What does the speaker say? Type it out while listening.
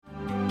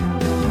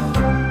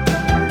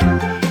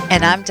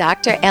and I'm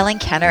Dr. Ellen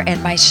Kenner,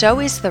 and my show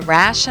is The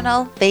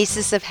Rational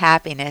Basis of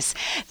Happiness.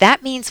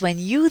 That means when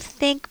you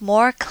think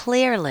more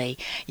clearly,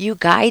 you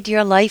guide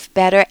your life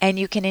better and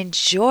you can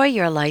enjoy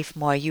your life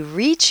more. You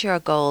reach your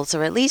goals,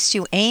 or at least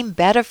you aim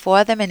better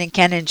for them and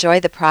can enjoy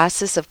the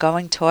process of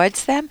going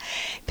towards them.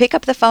 Pick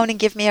up the phone and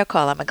give me a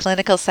call. I'm a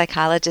clinical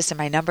psychologist, and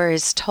my number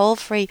is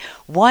toll-free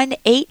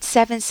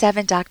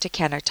 1-877-Dr.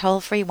 Kenner,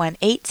 toll-free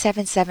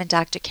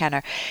 1-877-Dr.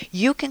 Kenner.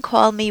 You can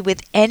call me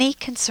with any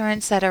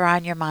concerns that are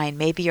on your mind.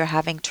 Maybe you're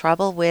having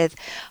trouble with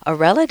a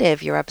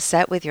relative, you're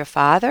upset with your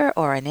father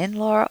or an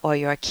in-law or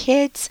your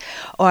kids,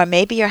 or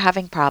maybe you're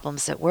having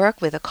problems at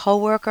work with a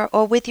coworker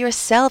or with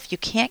yourself. You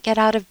can't get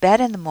out of bed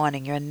in the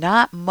morning, you're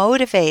not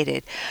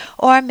motivated,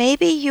 or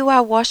maybe you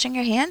are washing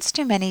your hands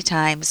too many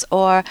times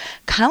or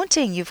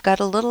counting. You've got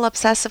a little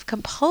obsessive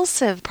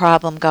compulsive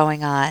problem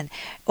going on,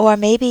 or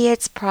maybe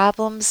it's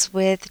problems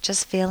with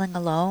just feeling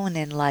alone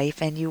in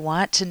life and you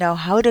want to know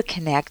how to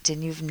connect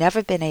and you've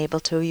never been able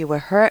to. You were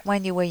hurt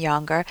when you were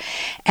younger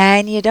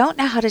and you don't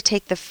know how to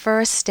take the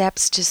first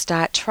steps to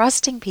start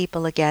trusting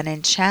people again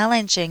and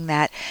challenging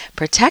that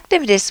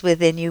protectiveness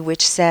within you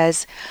which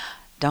says,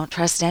 don't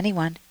trust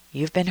anyone.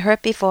 You've been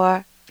hurt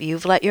before.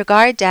 You've let your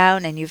guard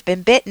down and you've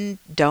been bitten.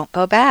 Don't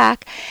go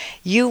back.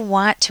 You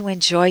want to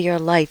enjoy your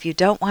life. You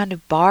don't want to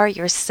bar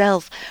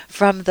yourself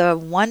from the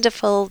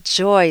wonderful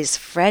joys,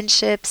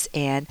 friendships,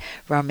 and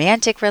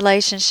romantic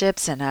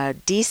relationships, and a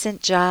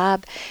decent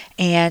job,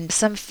 and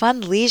some fun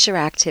leisure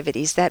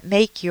activities that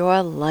make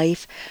your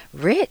life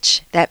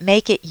rich, that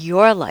make it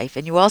your life.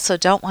 And you also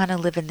don't want to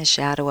live in the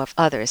shadow of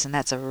others. And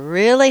that's a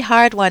really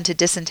hard one to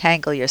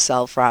disentangle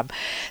yourself from.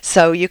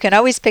 So you can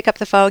always pick up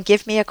the phone,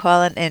 give me a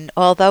call, and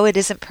although it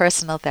isn't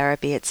personal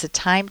therapy, it's a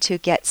time to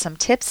get some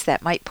tips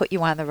that might put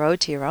you on the road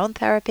to your own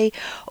therapy,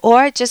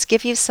 or just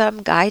give you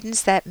some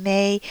guidance that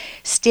may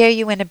steer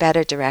you in a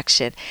better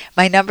direction.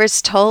 My number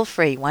is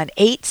toll-free,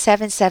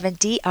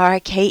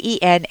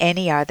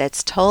 1-877-DRKENNER.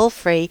 That's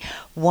toll-free,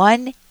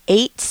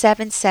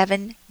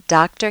 1-877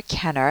 Dr.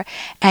 Kenner,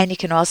 and you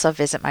can also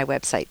visit my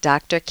website,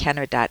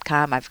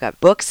 drkenner.com. I've got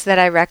books that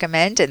I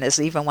recommend, and there's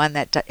even one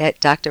that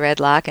Dr. Ed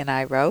Locke and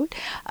I wrote,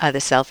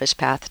 The Selfish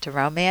Path to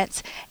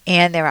Romance,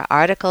 and there are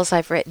articles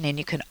I've written, and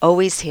you can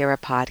always hear a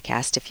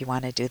podcast if you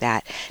want to do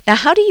that. Now,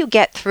 how do you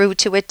get through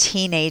to a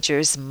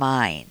teenager's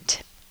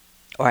mind?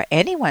 Or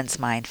anyone's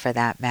mind for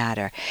that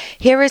matter?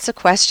 Here is a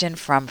question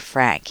from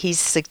Frank. He's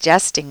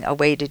suggesting a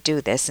way to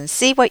do this, and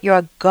see what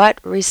your gut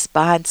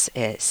response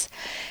is.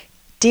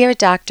 Dear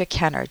Dr.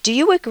 Kenner, do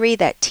you agree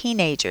that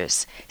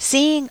teenagers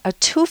seeing a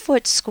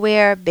 2-foot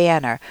square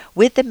banner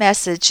with the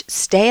message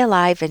 "Stay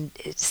alive,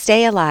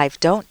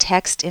 don't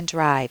text and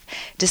drive"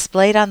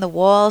 displayed on the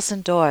walls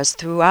and doors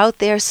throughout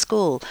their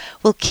school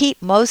will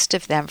keep most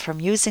of them from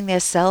using their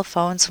cell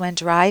phones when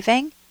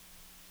driving?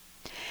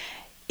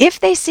 If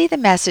they see the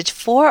message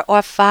 4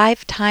 or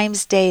 5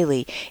 times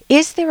daily,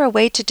 is there a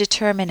way to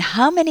determine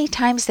how many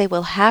times they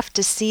will have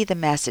to see the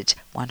message?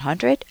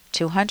 100,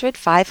 200,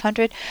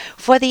 500?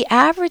 For the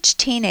average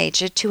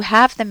teenager to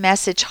have the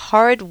message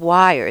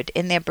hardwired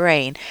in their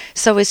brain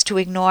so as to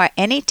ignore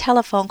any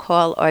telephone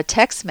call or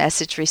text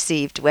message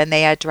received when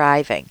they are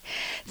driving.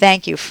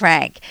 Thank you,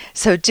 Frank.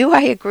 So do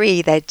I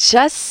agree that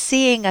just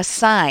seeing a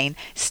sign,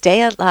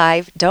 "Stay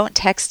alive, don't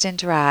text and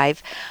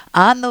drive,"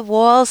 on the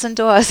walls and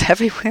doors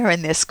everywhere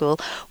in this school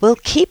will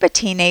keep a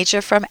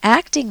teenager from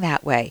acting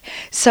that way?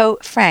 So,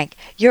 Frank,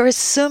 you're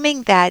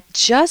assuming that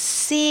just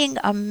seeing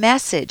a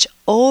message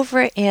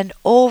over and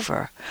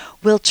over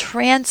will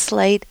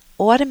translate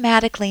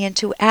automatically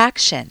into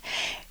action.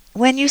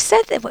 When you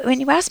said that, when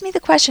you asked me the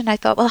question, I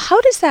thought, well,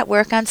 how does that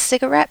work on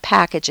cigarette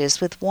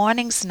packages with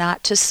warnings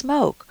not to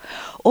smoke,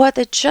 or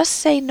the Just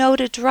Say No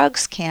to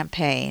Drugs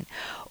campaign,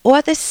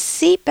 or the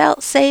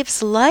Seatbelt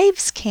Saves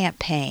Lives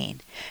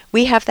campaign?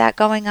 We have that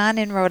going on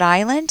in Rhode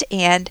Island,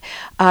 and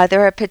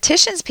there are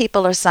petitions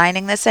people are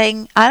signing that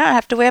saying, I don't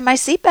have to wear my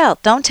seatbelt.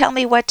 Don't tell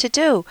me what to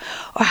do.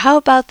 Or how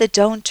about the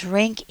Don't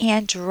Drink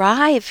and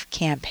Drive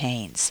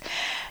campaigns?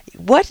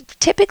 What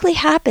typically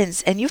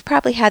happens, and you've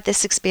probably had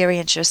this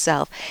experience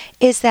yourself,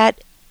 is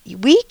that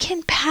we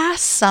can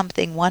pass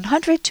something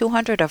 100,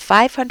 200, or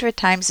 500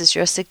 times, as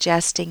you're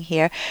suggesting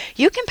here.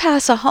 You can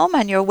pass a home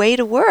on your way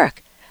to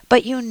work,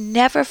 but you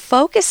never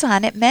focus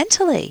on it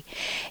mentally.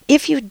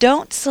 If you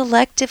don't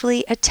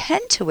selectively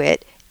attend to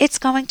it, it's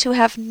going to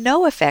have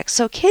no effect.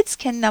 So kids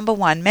can, number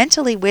one,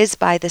 mentally whiz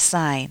by the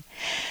sign.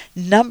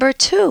 Number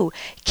two,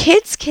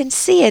 kids can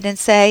see it and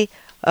say,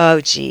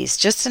 oh, geez,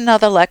 just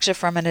another lecture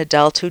from an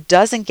adult who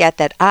doesn't get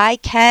that I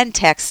can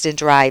text and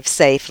drive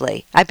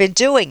safely. I've been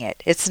doing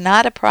it. It's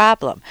not a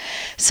problem.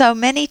 So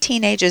many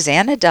teenagers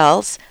and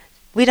adults,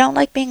 we don't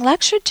like being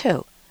lectured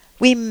to.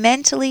 We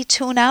mentally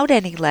tune out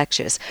any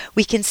lectures.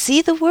 We can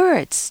see the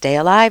words, "Stay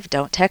alive,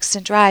 don't text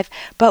and drive,"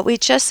 but we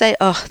just say,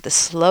 oh, the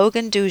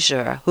slogan du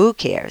jour, who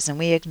cares? And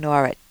we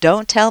ignore it.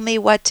 Don't tell me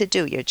what to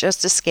do. You're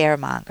just a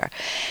scaremonger.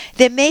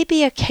 There may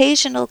be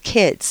occasional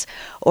kids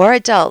or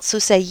adults who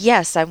say,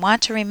 yes, I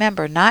want to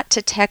remember not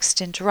to text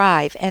and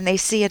drive, and they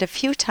see it a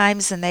few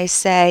times and they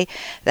say,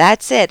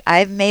 that's it,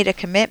 I've made a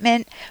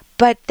commitment.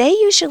 but they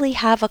usually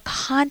have a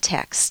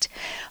context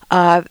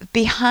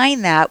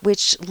behind that,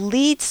 which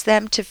leads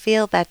them to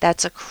feel that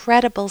that's a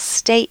credible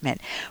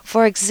statement.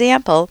 For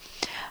example,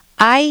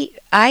 I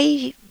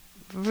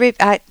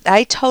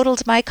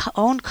totaled my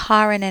own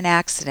car in an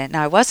accident.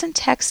 Now, I wasn't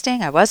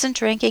texting, I wasn't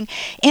drinking,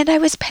 and I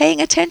was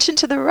paying attention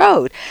to the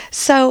road.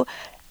 So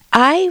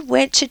I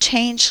went to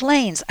change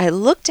lanes. I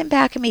looked in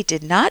back of me,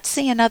 did not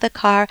see another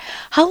car.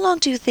 How long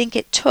do you think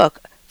it took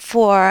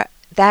for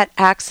that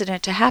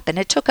accident to happen?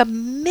 It took a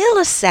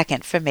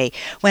millisecond for me.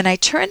 When I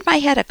turned my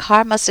head, a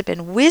car must have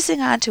been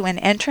whizzing onto an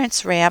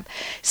entrance ramp,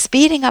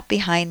 speeding up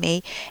behind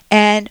me,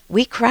 and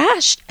we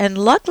crashed. And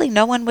luckily,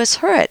 no one was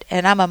hurt.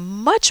 And I'm a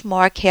much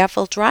more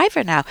careful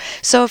driver now.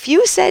 So if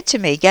you said to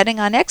me, getting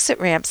on exit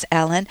ramps,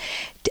 Ellen,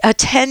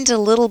 attend a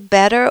little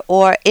better,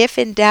 or if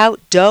in doubt,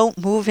 don't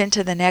move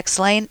into the next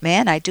lane.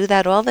 Man, I do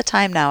that all the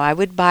time now. I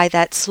would buy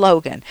that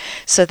slogan.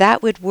 So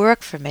that would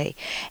work for me.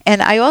 And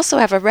I also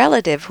have a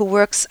relative who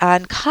works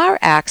on car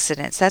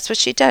accidents. That's what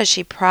she does.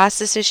 She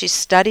processes, she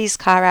studies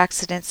car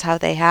accidents, how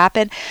they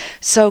happen.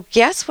 So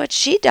guess what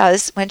she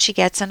does when she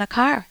gets in a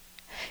car?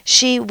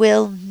 She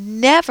will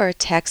never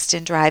text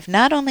and drive.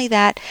 Not only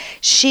that,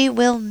 she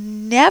will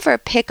never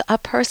pick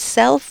up her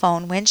cell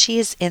phone when she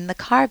is in the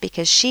car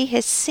because she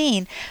has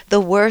seen the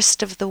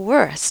worst of the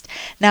worst.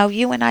 Now,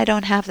 you and I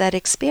don't have that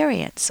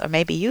experience, or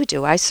maybe you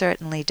do. I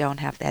certainly don't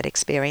have that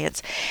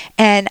experience.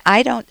 And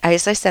I don't,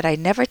 as I said, I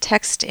never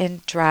text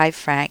and drive,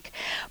 Frank.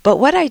 But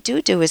what I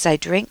do is I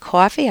drink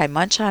coffee, I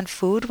munch on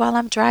food while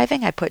I'm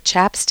driving, I put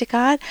chapstick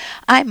on,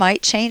 I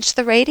might change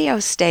the radio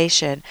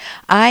station,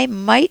 I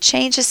might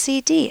change a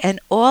CD.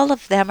 And all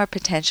of them are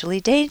potentially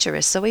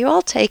dangerous. So we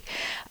all take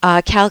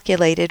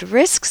calculated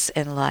risks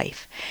in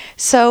life.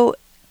 So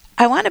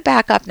I want to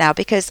back up now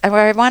because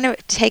I want to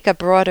take a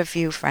broader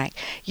view, Frank.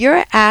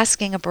 You're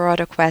asking a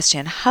broader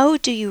question. How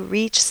do you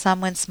reach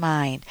someone's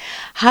mind?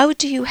 How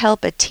do you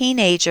help a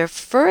teenager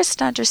first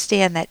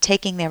understand that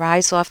taking their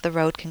eyes off the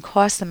road can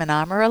cost them an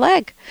arm or a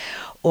leg,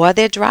 or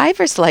their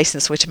driver's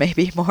license, which may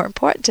be more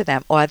important to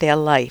them, or their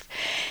life?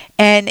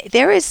 And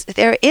there is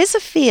a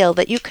field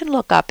that you can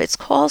look up. It's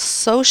called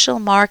social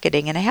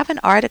marketing. And I have an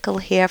article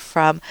here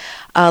from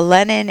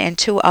Lennon and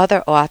two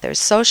other authors,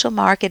 Social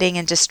Marketing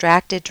and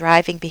Distracted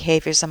Driving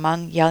Behaviors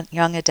Among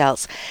Young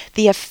Adults.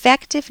 The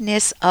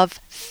Effectiveness of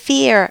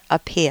Fear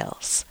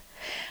Appeals.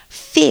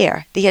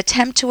 Fear, the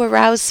attempt to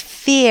arouse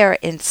fear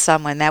in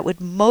someone that would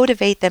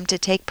motivate them to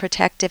take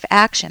protective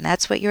action.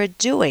 That's what you're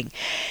doing.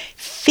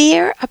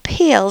 Fear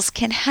appeals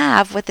can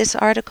have what this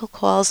article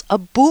calls a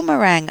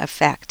boomerang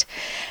effect.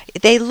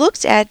 They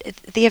looked at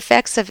the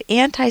effects of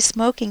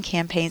anti-smoking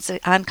campaigns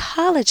on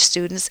college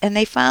students, and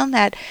they found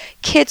that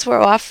kids were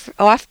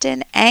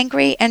often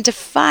angry and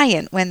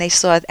defiant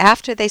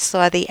after they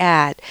saw the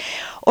ad.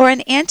 Or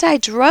an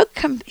anti-drug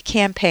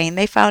campaign,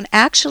 they found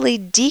actually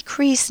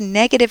decreased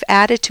negative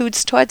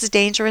attitudes towards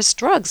dangerous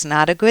drugs,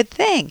 not a good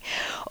thing.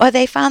 Or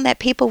they found that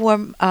people were,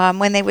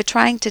 when they were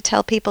trying to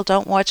tell people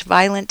don't watch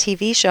violent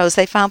TV shows,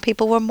 they found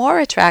people were more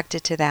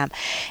attracted to them.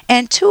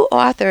 And two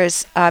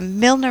authors,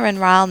 Milner and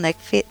Ralnick,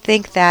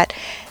 think that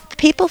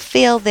people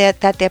feel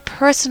that their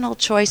personal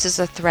choices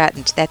are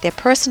threatened, that their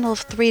personal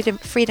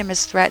freedom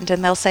is threatened,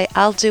 and they'll say,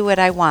 I'll do what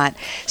I want.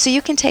 So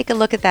you can take a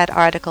look at that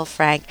article,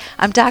 Frank.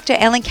 I'm Dr.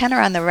 Ellen Kenner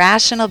on the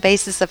Rational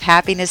Basis of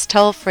Happiness,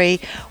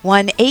 toll-free,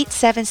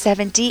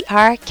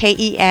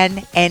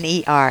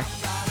 1-877-DRKENNER.